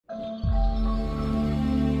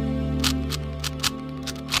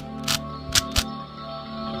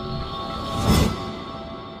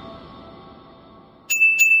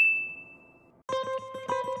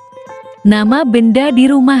Nama benda di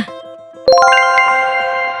rumah.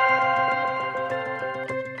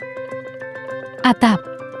 Atap,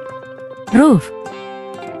 roof.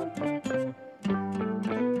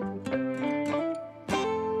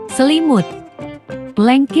 Selimut,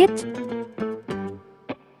 blanket.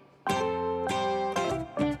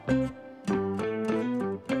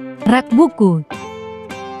 Rak buku,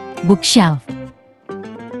 bookshelf.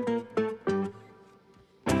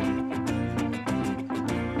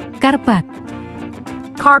 Karpet,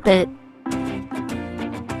 carpet,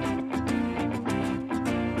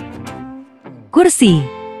 kursi,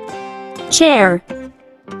 chair,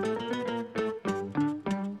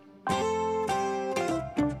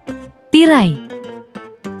 tirai,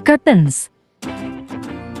 curtains.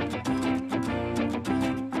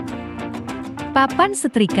 Papan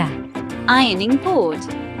setrika, ironing board,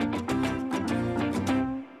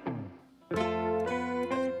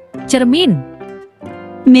 cermin,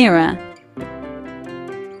 mirror,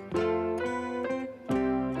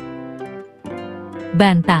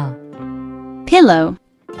 bantal, pillow,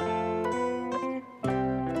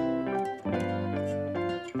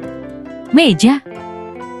 meja.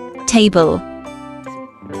 table.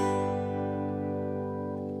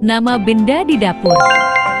 Nama benda di dapur.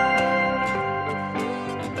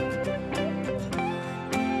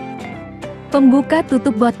 Pembuka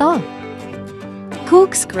tutup botol,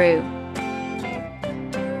 Corkscrew,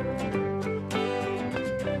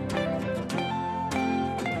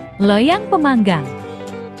 loyang pemanggang,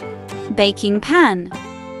 baking pan,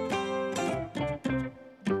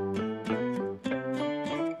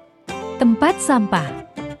 tempat sampah,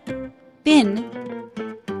 bin,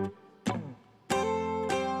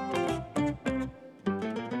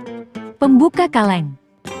 pembuka kaleng,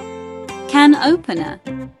 can opener,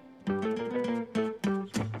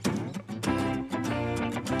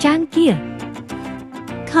 cangkir,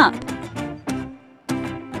 cup,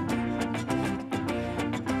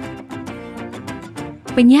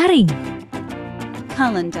 penyaring,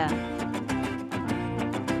 calendar,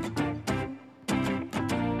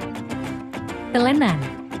 telenan,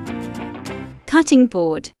 cutting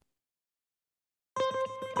board,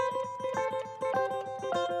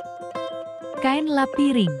 kain lap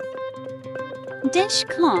piring,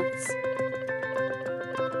 dishcloths,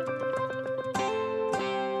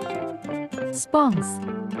 sponge,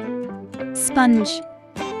 sponge,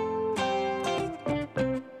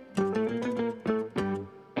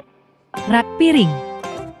 rak piring,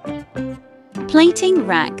 plating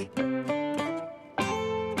rack,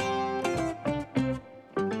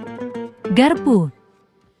 garpu,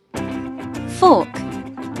 fork,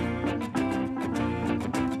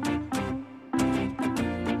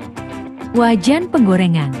 wajan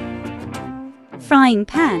penggorengan, frying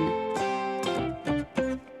pan,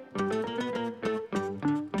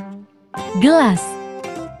 gelas,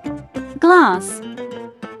 glass,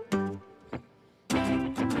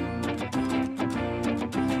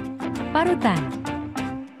 parutan.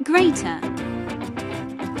 grater,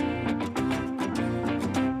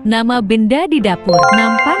 Nama benda di dapur.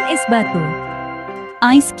 Nampan es batu,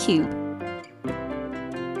 ice cube,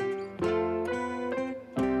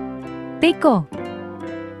 teko,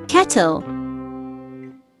 kettle,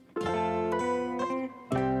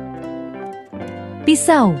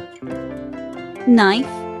 pisau, knife,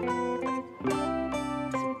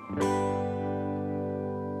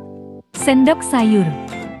 sendok sayur,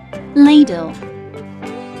 ladle,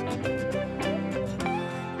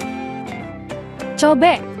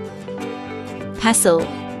 cobek, pestle,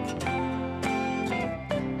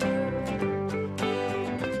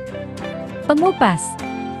 pengupas,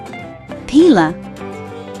 peeler,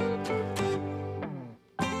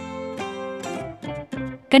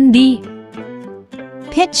 kendi,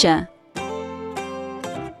 pitcher,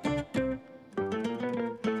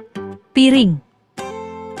 piring,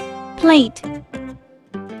 plate,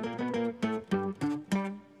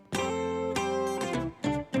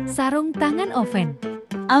 sarung tangan oven,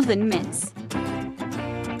 oven mitts,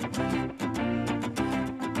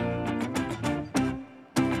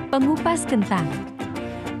 pengupas kentang.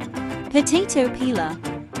 potato peeler,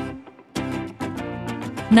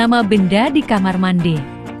 Nama benda di kamar mandi.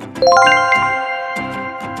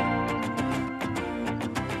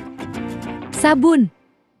 Sabun,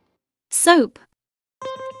 soap,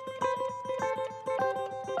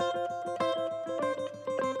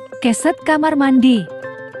 keset kamar mandi,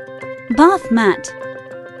 bath mat,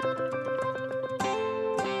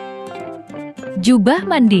 jubah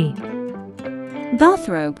mandi,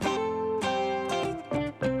 bathrobe,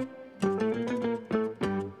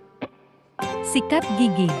 sikat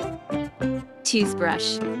gigi,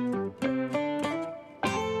 toothbrush,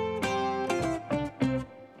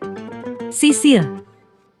 Sisir.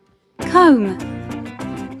 Comb.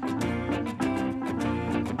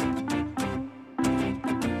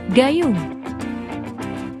 Gayung.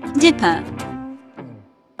 Dipper.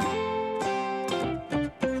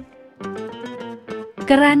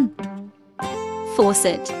 Keran.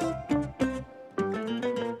 Faucet.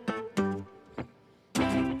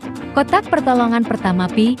 Kotak pertolongan pertama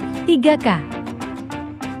Pi, 3K.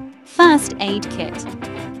 First aid kit.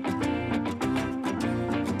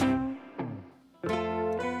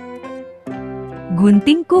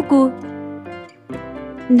 Gunting kuku.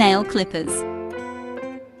 Nail clippers.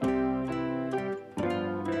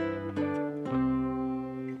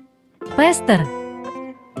 Plester.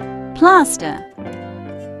 Plaster.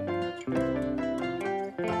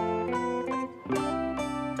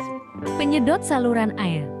 Penyedot saluran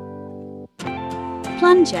air.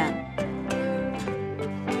 Plunger.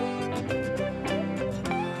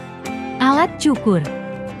 Alat cukur.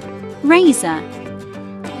 Razor.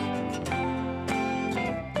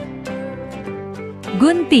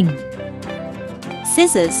 Gunting.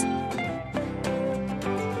 Scissors.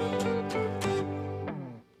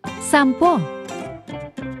 Sampo.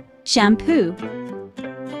 Shampoo.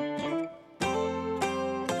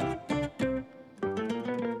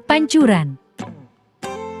 Pancuran.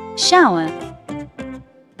 Shower.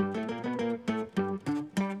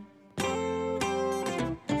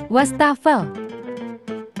 Wastafel.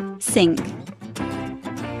 Sink.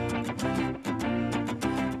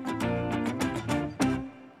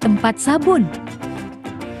 Tempat sabun.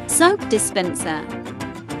 Soap dispenser.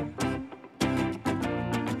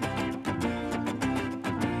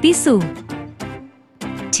 Tisu.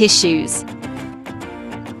 Tissues.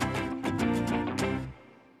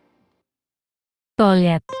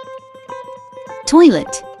 Toilet.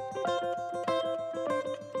 Toilet.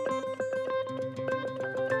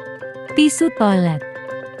 Tisu toilet.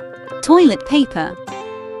 Toilet paper.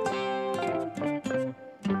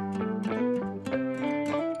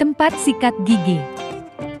 Tempat sikat gigi.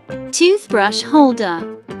 Toothbrush holder.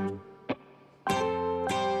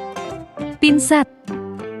 Pinsat.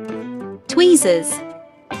 Tweezers.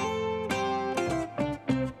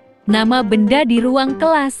 Nama benda di ruang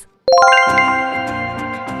kelas.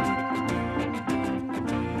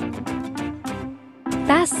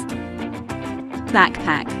 Tas.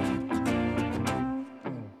 Backpack.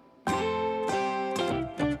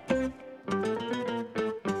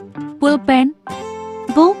 Pulpen.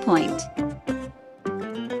 Ballpoint.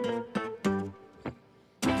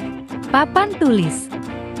 Papan tulis.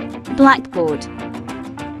 Blackboard.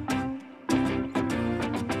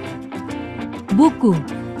 Buku.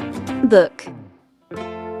 Book.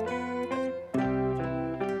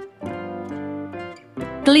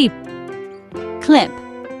 Klip. Clip.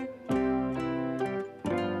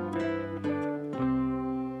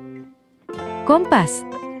 Kompas.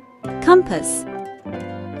 Compass.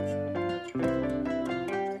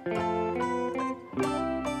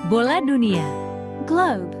 Bola dunia.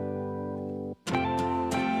 Globe.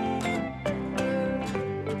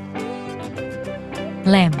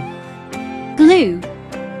 Lem. Glue.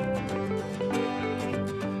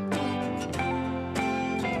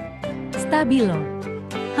 Stabilo.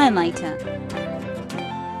 Highlighter.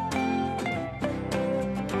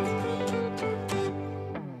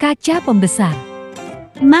 Kaca pembesar.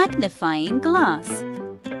 Magnifying glass.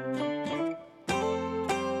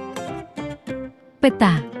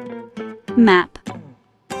 Peta. Map.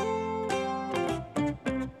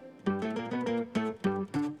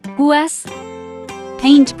 Kuas.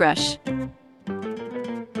 Paintbrush.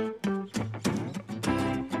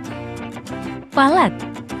 Palat.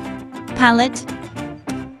 Palette.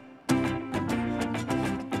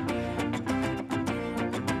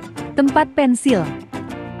 Tempat pensil.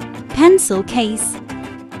 Pencil case.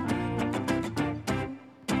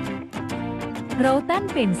 Rautan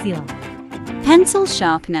pensil. Pencil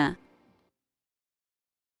sharpener.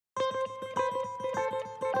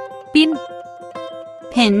 Pin.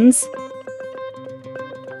 Pins.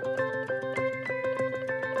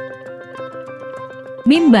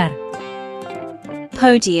 Mimbar.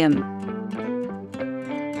 Podium.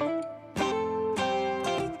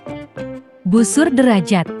 Busur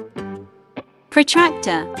derajat.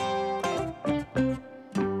 Protractor.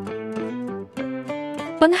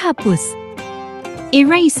 Penghapus.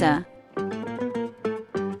 Eraser.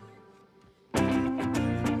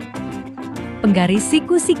 Penggaris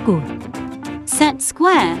siku-siku. Set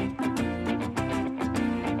square.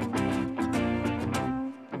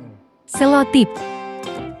 Selotip.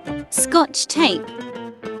 Scotch tape.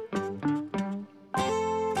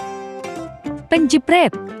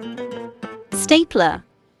 Penjepret. Stapler.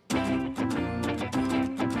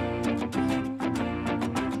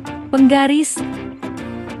 penggaris,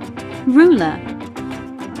 ruler,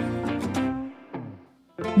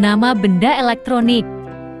 nama benda elektronik,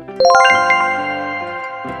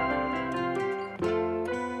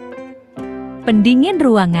 pendingin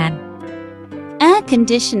ruangan, air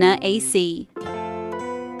conditioner AC,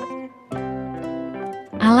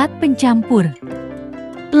 alat pencampur,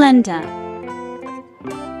 blender,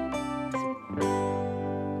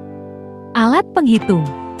 alat penghitung,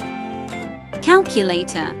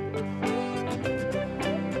 calculator,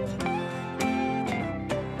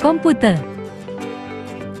 komputer,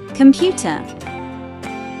 computer,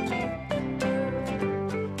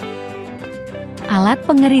 alat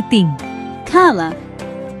pengeriting, curler,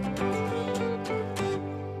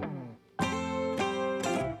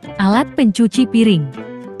 alat pencuci piring,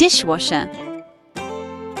 dishwasher,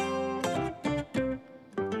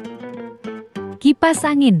 kipas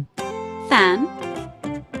angin, fan,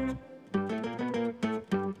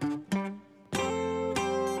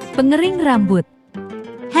 pengering rambut,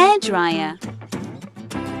 hair dryer,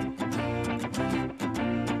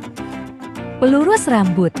 pelurus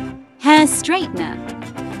rambut, hair straightener,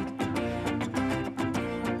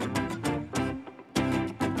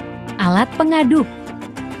 alat pengaduk,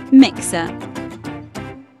 mixer,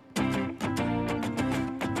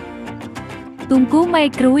 tungku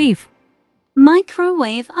microwave,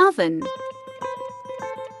 microwave oven,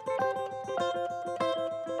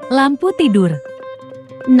 lampu tidur,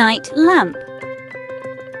 night lamp,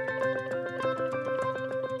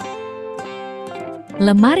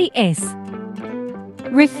 lemari es,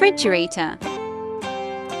 refrigerator,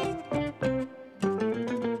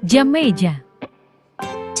 jam meja,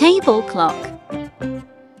 table clock,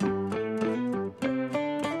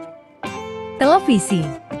 televisi,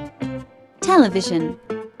 television,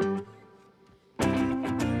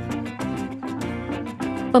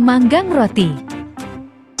 pemanggang roti,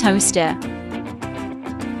 toaster,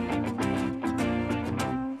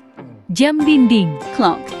 jam dinding,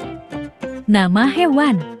 clock, nama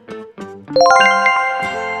hewan,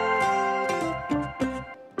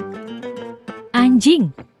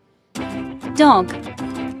 anjing, dog,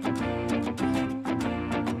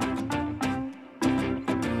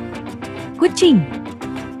 kucing,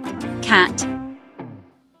 cat,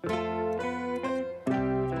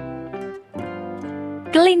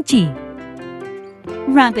 kelinci,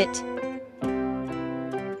 rabbit,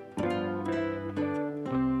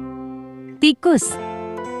 tikus,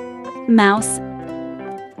 mouse,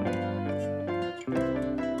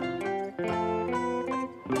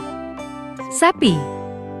 sapi,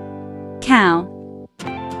 cow,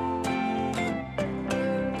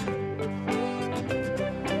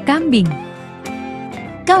 kambing,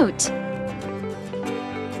 goat,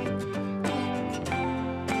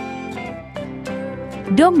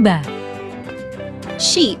 domba,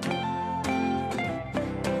 sheep,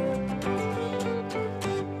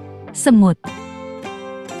 semut,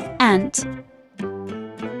 ant,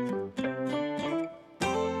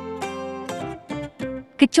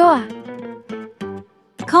 kecoa,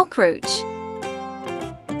 cockroach,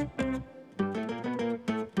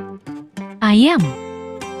 ayam,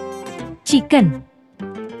 chicken,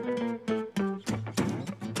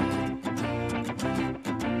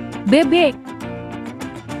 bebek,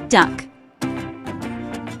 duck,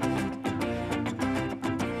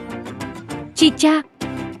 cicak,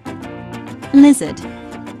 lizard,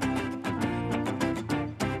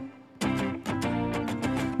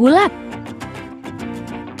 ulat,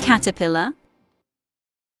 caterpillar,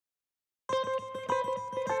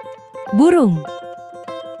 burung,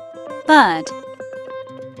 bird,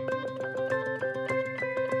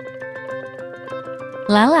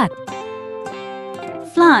 lalat,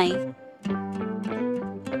 fly,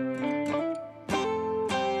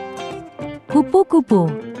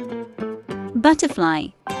 kupu-kupu,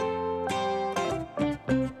 butterfly,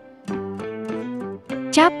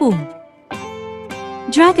 capung,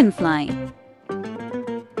 dragonfly,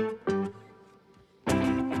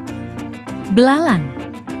 belalang,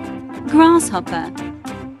 grasshopper,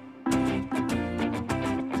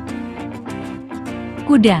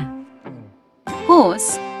 kuda,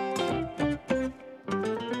 horse,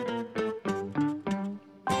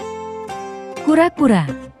 kura-kura,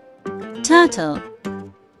 turtle,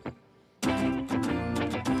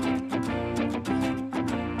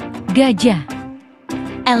 gajah,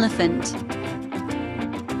 elephant,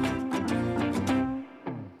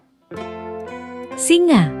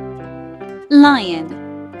 singa, lion,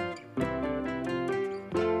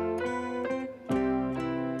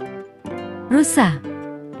 rusa,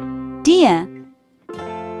 deer,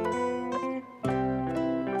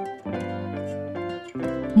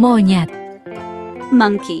 monyet,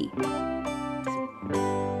 monkey,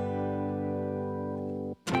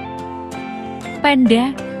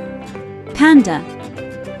 Panda, panda,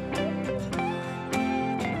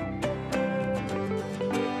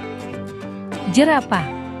 jerapah,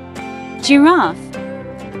 giraffe,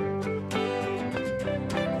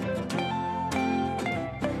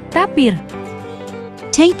 tapir,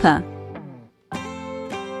 tapir,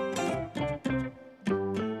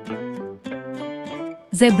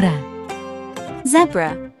 zebra,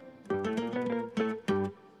 zebra,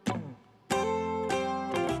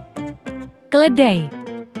 keledai,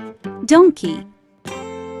 donkey,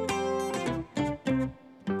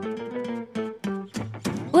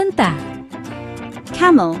 unta,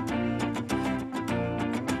 camel,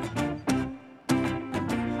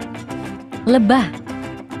 lebah,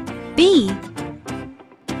 bee,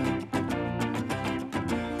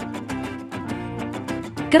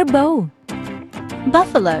 kerbau,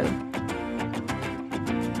 buffalo,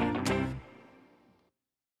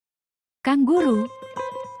 kanguru,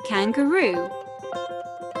 kangaroo,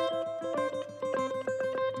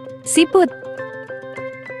 siput,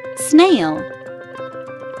 snail,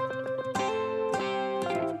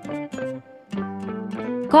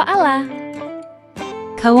 koala,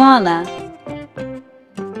 koala,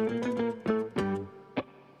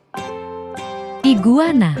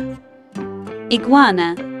 iguana,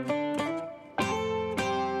 iguana,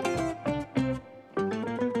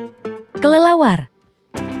 kelelawar,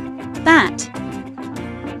 bat,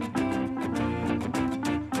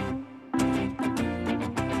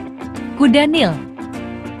 kuda nil,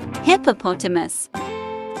 hippopotamus,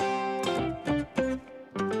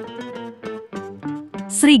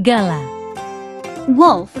 serigala,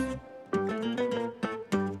 wolf,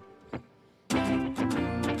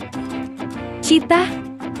 cheetah,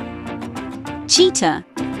 cheetah,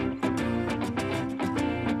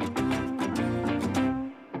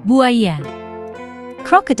 buaya,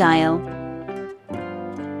 crocodile,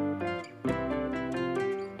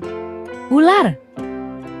 ular,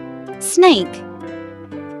 snake,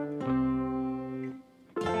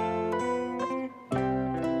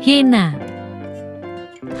 hiena,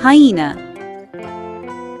 hyena,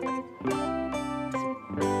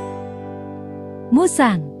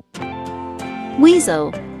 musang,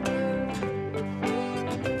 weasel,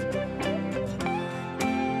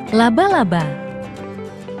 laba-laba,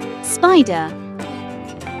 spider,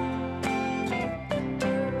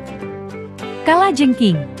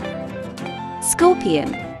 kalajengking, scorpion,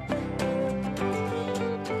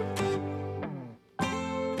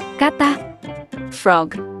 kata,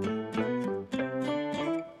 frog,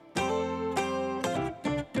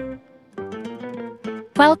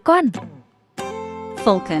 falcon,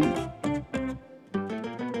 falcon,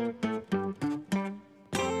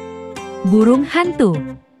 burung hantu,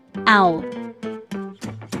 owl,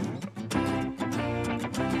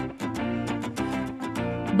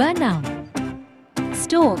 banau,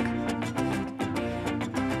 stork,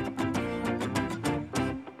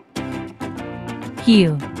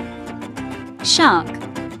 hiu, shark,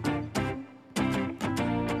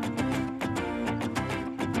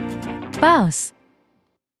 paus,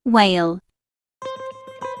 whale,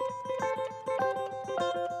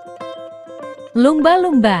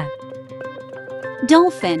 lumba-lumba,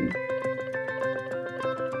 dolphin,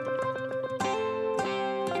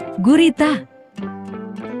 gurita,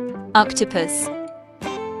 octopus,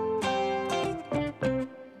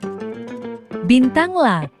 bintang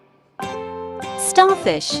laut,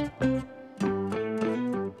 starfish,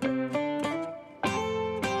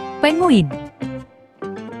 penguin,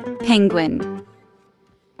 penguin,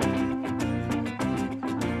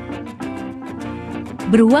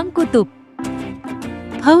 beruang kutub,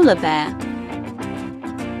 polar bear,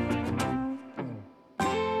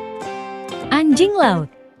 anjing laut,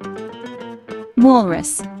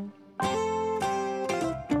 walrus,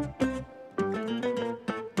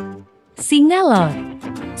 singa laut,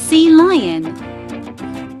 sea lion,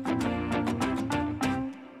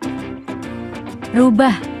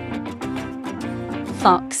 rubah,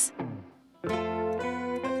 fox,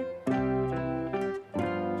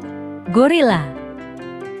 gorila,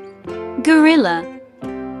 gorilla,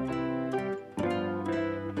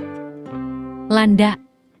 landak,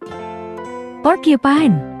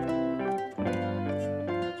 porcupine,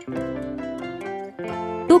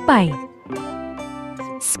 tupai,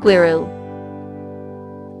 squirrel,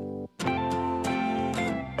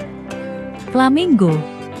 flamingo,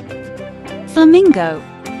 flamingo,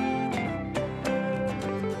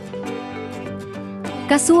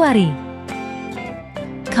 kasuari,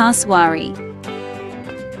 cassowary,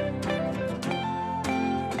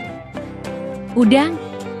 udang,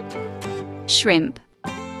 shrimp,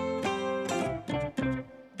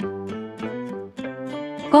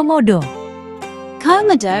 Komodo,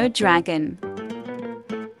 Komodo dragon,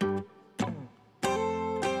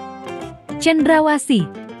 Cendrawasih,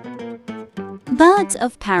 birds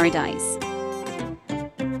of paradise,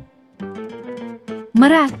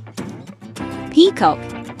 Merak, peacock,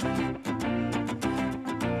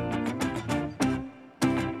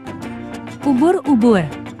 Ubur-ubur,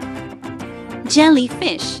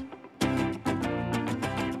 jellyfish,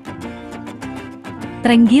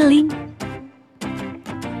 Terenggiling,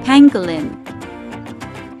 pangolin,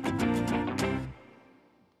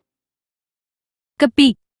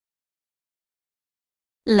 Kepik,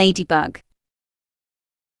 ladybug,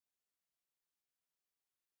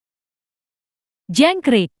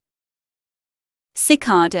 Jangkrik,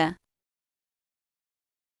 cicada,